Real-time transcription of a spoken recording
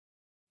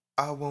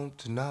I won't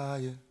deny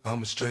it,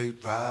 I'm a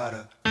straight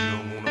rider. You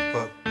don't wanna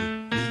fuck with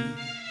me.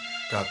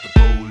 Got the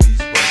police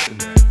busting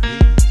at me,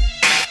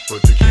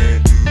 but they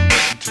can't do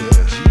nothing to me.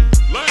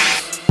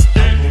 Let's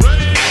get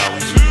ready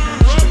to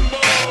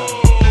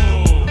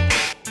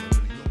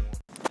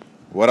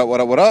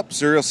rumble! What up?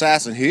 Serial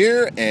Assassin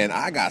here, and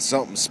I got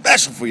something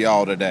special for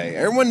y'all today.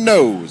 Everyone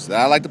knows that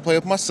I like to play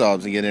with my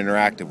subs and get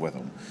interactive with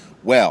them.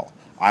 Well,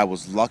 I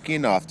was lucky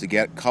enough to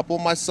get a couple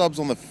of my subs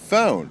on the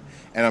phone,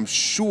 and I'm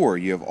sure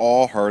you have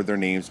all heard their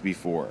names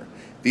before.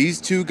 These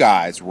two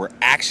guys were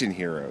action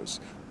heroes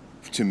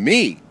to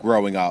me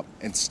growing up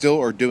and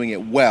still are doing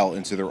it well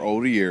into their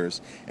older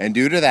years, and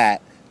due to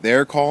that,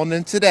 they're calling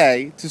in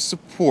today to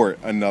support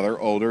another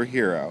older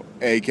hero,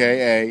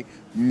 aka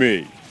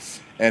me,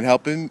 and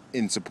helping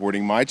in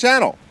supporting my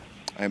channel.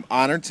 I am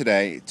honored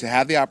today to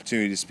have the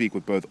opportunity to speak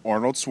with both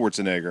Arnold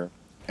Schwarzenegger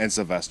and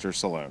Sylvester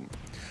Stallone.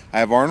 I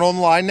have Arnold on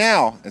the line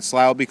now, and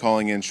Sly will be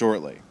calling in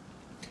shortly.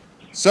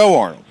 So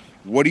Arnold,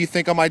 what do you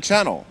think of my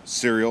channel,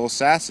 Serial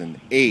Assassin,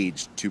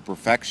 aged to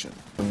perfection?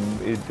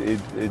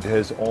 It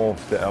has all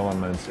of the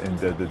elements in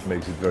that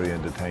makes it very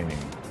entertaining.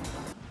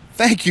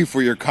 Thank you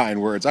for your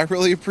kind words. I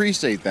really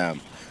appreciate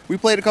them. We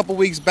played a couple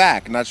weeks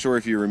back. Not sure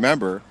if you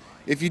remember.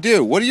 If you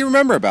do, what do you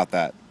remember about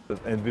that?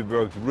 And we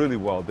worked really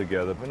well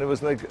together. And it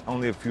was like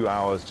only a few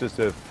hours just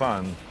to have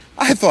fun.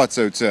 I thought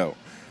so too.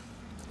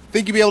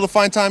 Think you'll be able to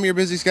find time in your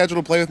busy schedule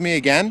to play with me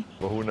again?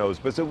 Well, who knows?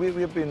 But so we've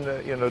been,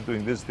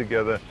 doing this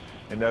together,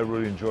 and I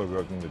really enjoy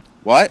working with.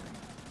 What?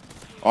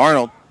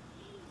 Arnold?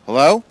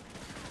 Hello?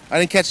 I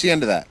didn't catch the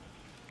end of that.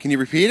 Can you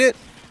repeat it?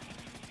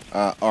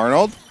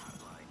 Arnold?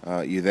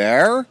 You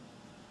there?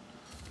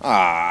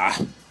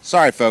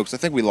 Sorry folks, I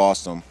think we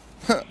lost him.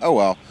 Oh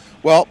well.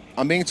 Well,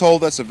 I'm being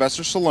told that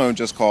Sylvester Stallone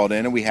just called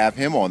in and we have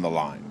him on the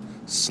line.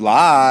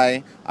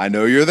 Sly, I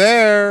know you're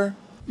there.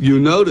 You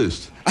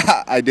noticed.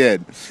 I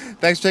did.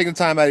 Thanks for taking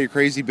time out of your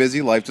crazy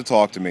busy life to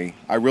talk to me.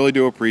 I really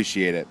do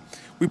appreciate it.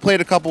 We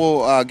played a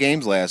couple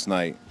games last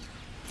night.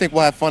 Think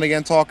we'll have fun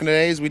again talking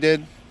today as we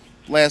did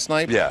last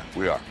night? Yeah,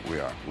 we are.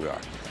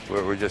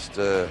 We're just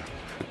a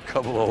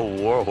couple of old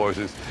war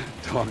horses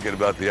talking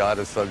about the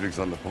oddest subjects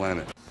on the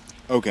planet.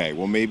 Okay,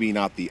 well maybe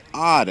not the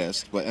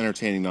oddest, but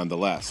entertaining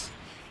nonetheless.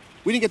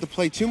 We didn't get to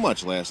play too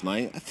much last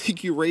night. I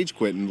think you rage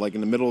quit in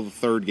the middle of the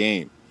third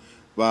game.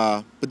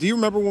 But do you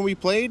remember when we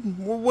played?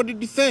 What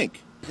did you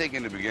think? I think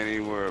in the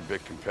beginning we're a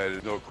bit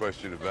competitive, no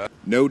question about it.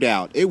 No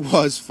doubt. It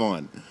was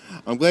fun.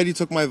 I'm glad you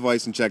took my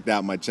advice and checked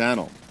out my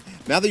channel.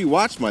 Now that you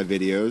watched my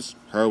videos,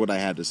 heard what I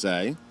had to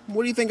say,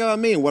 what do you think about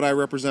me and what I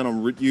represent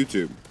on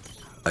YouTube?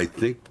 I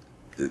think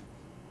that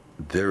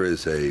there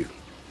is a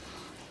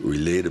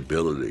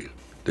relatability.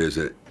 There's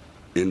an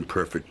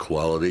imperfect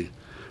quality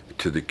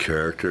to the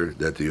character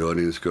that the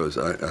audience goes,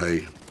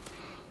 I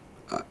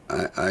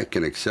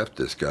can accept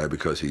this guy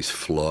because he's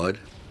flawed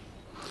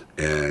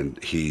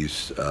and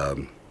he's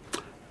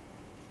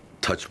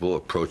touchable,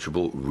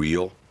 approachable,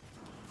 real.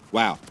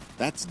 Wow,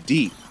 that's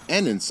deep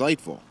and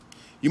insightful.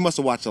 You must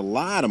have watched a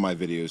lot of my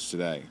videos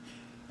today.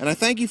 And I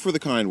thank you for the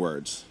kind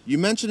words. You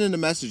mentioned in the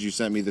message you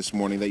sent me this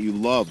morning that you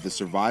love the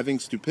Surviving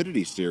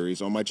Stupidity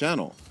series on my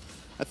channel.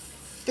 I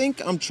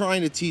think I'm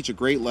trying to teach a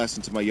great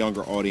lesson to my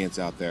younger audience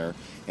out there,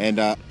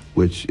 and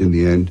which in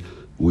the end,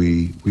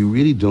 we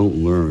really don't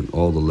learn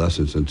all the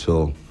lessons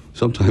until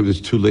sometimes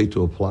it's too late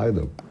to apply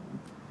them.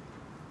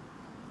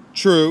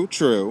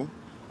 True.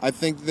 I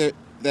think that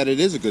it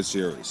is a good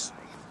series.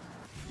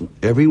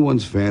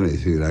 Everyone's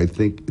fantasy, and I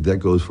think that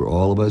goes for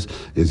all of us,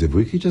 is if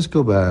we could just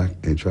go back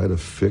and try to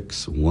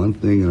fix one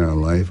thing in our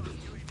life,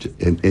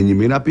 and you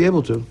may not be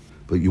able to,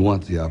 but you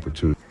want the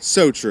opportunity.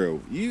 So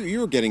true.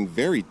 You're getting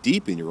very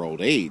deep in your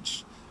old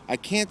age. I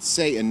can't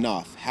say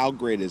enough how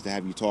great it is to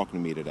have you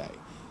talking to me today.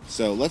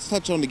 So let's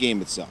touch on the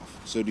game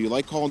itself. So do you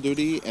like Call of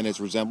Duty and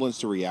its resemblance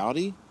to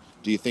reality?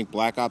 Do you think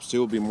Black Ops 2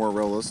 will be more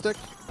realistic?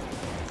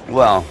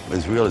 Well,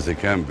 as real as it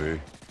can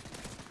be.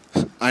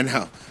 I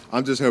know.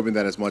 I'm just hoping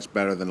that it's much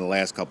better than the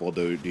last couple of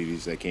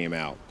duties that came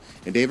out.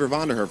 And David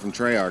Vonderher from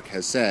Treyarch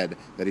has said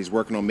that he's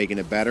working on making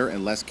it better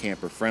and less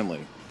camper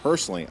friendly.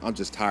 Personally, I'm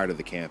just tired of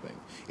the camping.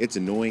 It's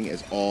annoying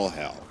as all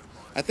hell.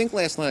 I think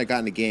last night I got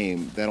in a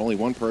game that only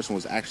one person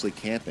was actually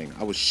camping.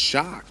 I was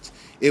shocked.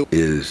 It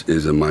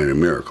is a minor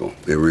miracle.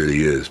 It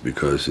really is,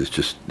 because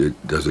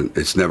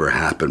it's never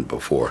happened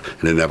before,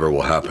 and it never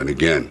will happen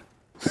again.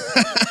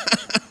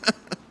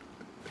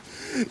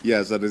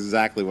 Yes, that's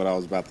exactly what I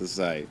was about to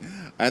say.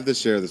 I have to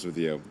share this with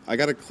you. I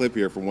got a clip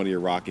here from one of your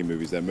Rocky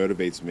movies that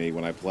motivates me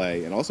when I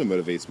play and also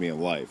motivates me in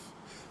life.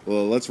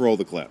 Well, let's roll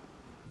the clip.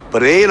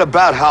 But it ain't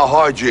about how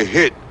hard you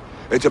hit.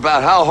 It's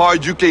about how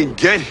hard you can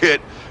get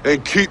hit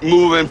and keep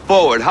moving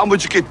forward. How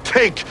much you can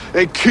take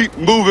and keep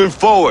moving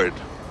forward.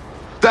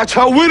 That's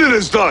how winning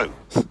is done.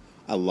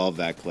 I love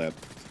that clip.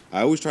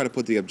 I always try to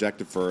put the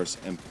objective first,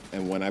 and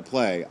when I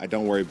play, I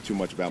don't worry too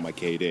much about my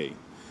KD.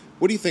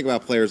 What do you think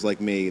about players like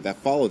me that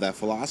follow that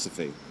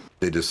philosophy?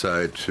 They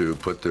decide to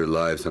put their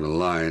lives on the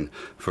line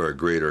for a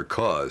greater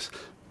cause.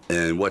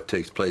 And what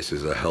takes place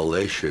is a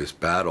hellacious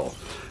battle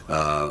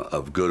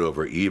of good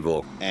over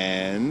evil.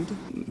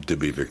 And? To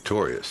be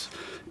victorious,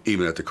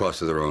 even at the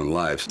cost of their own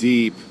lives.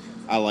 Deep.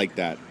 I like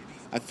that.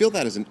 I feel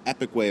that is an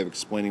epic way of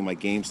explaining my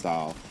game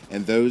style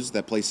and those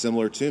that play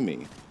similar to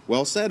me.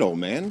 Well said, old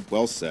man.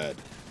 Well said.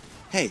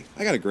 Hey,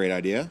 I got a great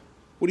idea.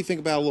 What do you think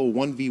about a little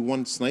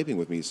 1v1 sniping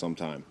with me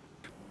sometime?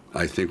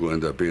 I think we'll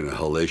end up being a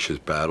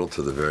hellacious battle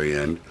to the very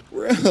end.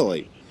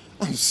 Really?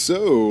 I'm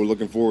so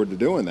looking forward to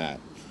doing that.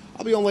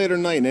 I'll be on later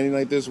tonight and any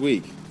night this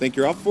week. Think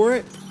you're up for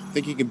it?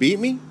 Think you can beat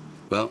me?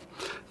 Well,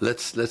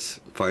 let's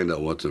find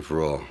out once and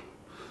for all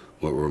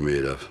what we're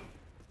made of.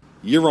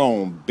 You're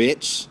on,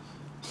 bitch.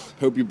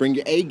 Hope you bring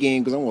your A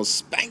game because I'm going to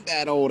spank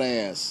that old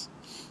ass.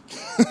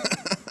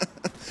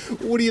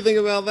 What do you think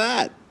about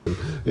that?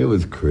 It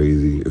was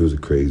crazy. It was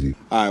crazy.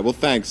 All right, well,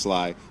 thanks,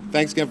 Sly.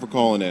 Thanks again for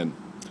calling in.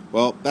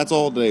 Well, that's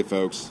all today,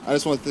 folks. I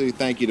just want to say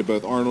thank you to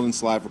both Arnold and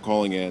Sly for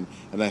calling in,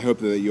 and I hope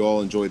that you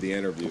all enjoyed the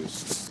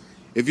interviews.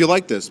 If you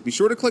like this, be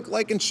sure to click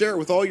like and share it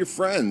with all your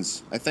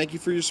friends. I thank you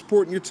for your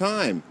support and your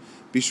time.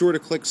 Be sure to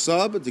click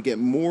sub to get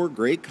more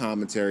great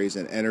commentaries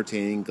and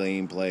entertaining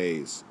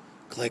gameplays.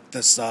 Click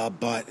the sub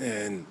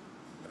button.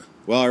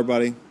 Well,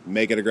 everybody,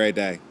 make it a great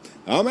day.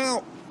 I'm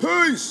out.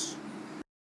 Peace!